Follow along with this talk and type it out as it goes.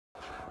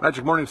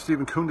Magic Morning,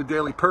 Stephen Kuhn, the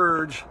Daily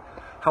Purge.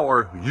 How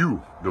are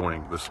you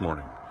doing this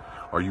morning?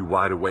 Are you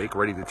wide awake,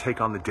 ready to take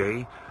on the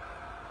day,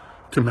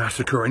 to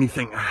massacre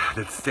anything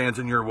that stands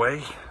in your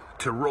way,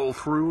 to roll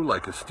through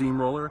like a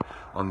steamroller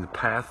on the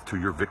path to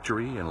your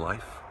victory in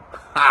life?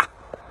 Ha!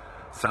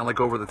 Sound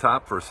like over the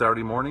top for a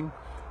Saturday morning?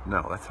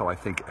 No, that's how I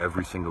think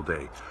every single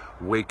day.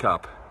 Wake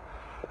up,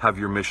 have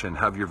your mission,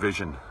 have your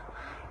vision,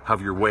 have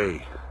your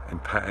way,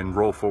 and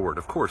roll forward.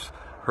 Of course,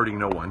 hurting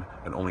no one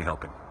and only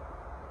helping.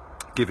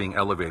 Giving,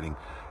 elevating,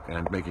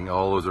 and making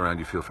all those around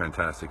you feel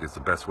fantastic is the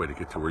best way to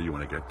get to where you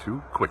want to get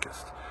to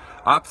quickest.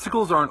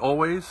 Obstacles aren't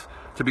always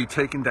to be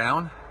taken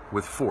down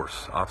with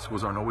force.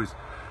 Obstacles aren't always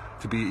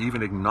to be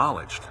even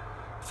acknowledged.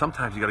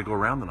 Sometimes you got to go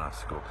around an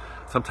obstacle.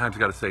 Sometimes you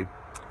got to say,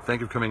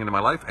 thank you for coming into my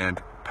life,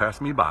 and pass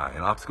me by.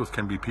 And obstacles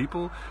can be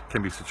people,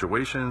 can be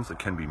situations, it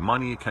can be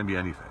money, it can be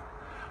anything.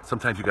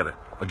 Sometimes you got to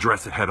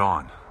address it head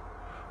on.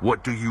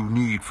 What do you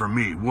need from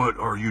me? What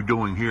are you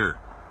doing here?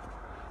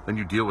 Then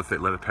you deal with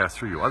it, let it pass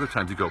through you. Other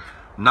times you go,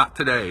 not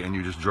today, and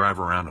you just drive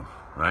around them,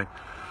 right?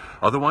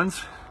 Other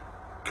ones,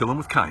 kill them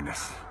with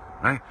kindness,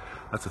 right?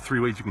 That's the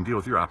three ways you can deal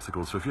with your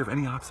obstacles. So if you have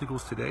any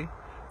obstacles today,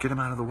 get them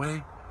out of the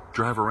way,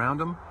 drive around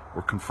them,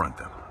 or confront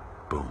them.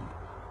 Boom.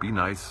 Be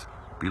nice,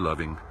 be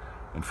loving,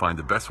 and find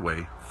the best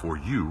way for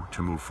you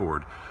to move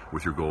forward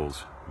with your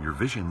goals, your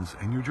visions,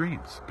 and your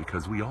dreams,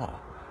 because we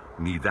all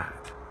need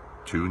that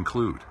to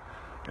include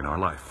in our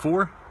life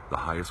for the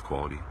highest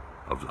quality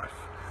of life.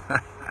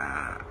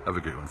 Have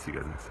a great one. See you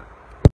guys next time.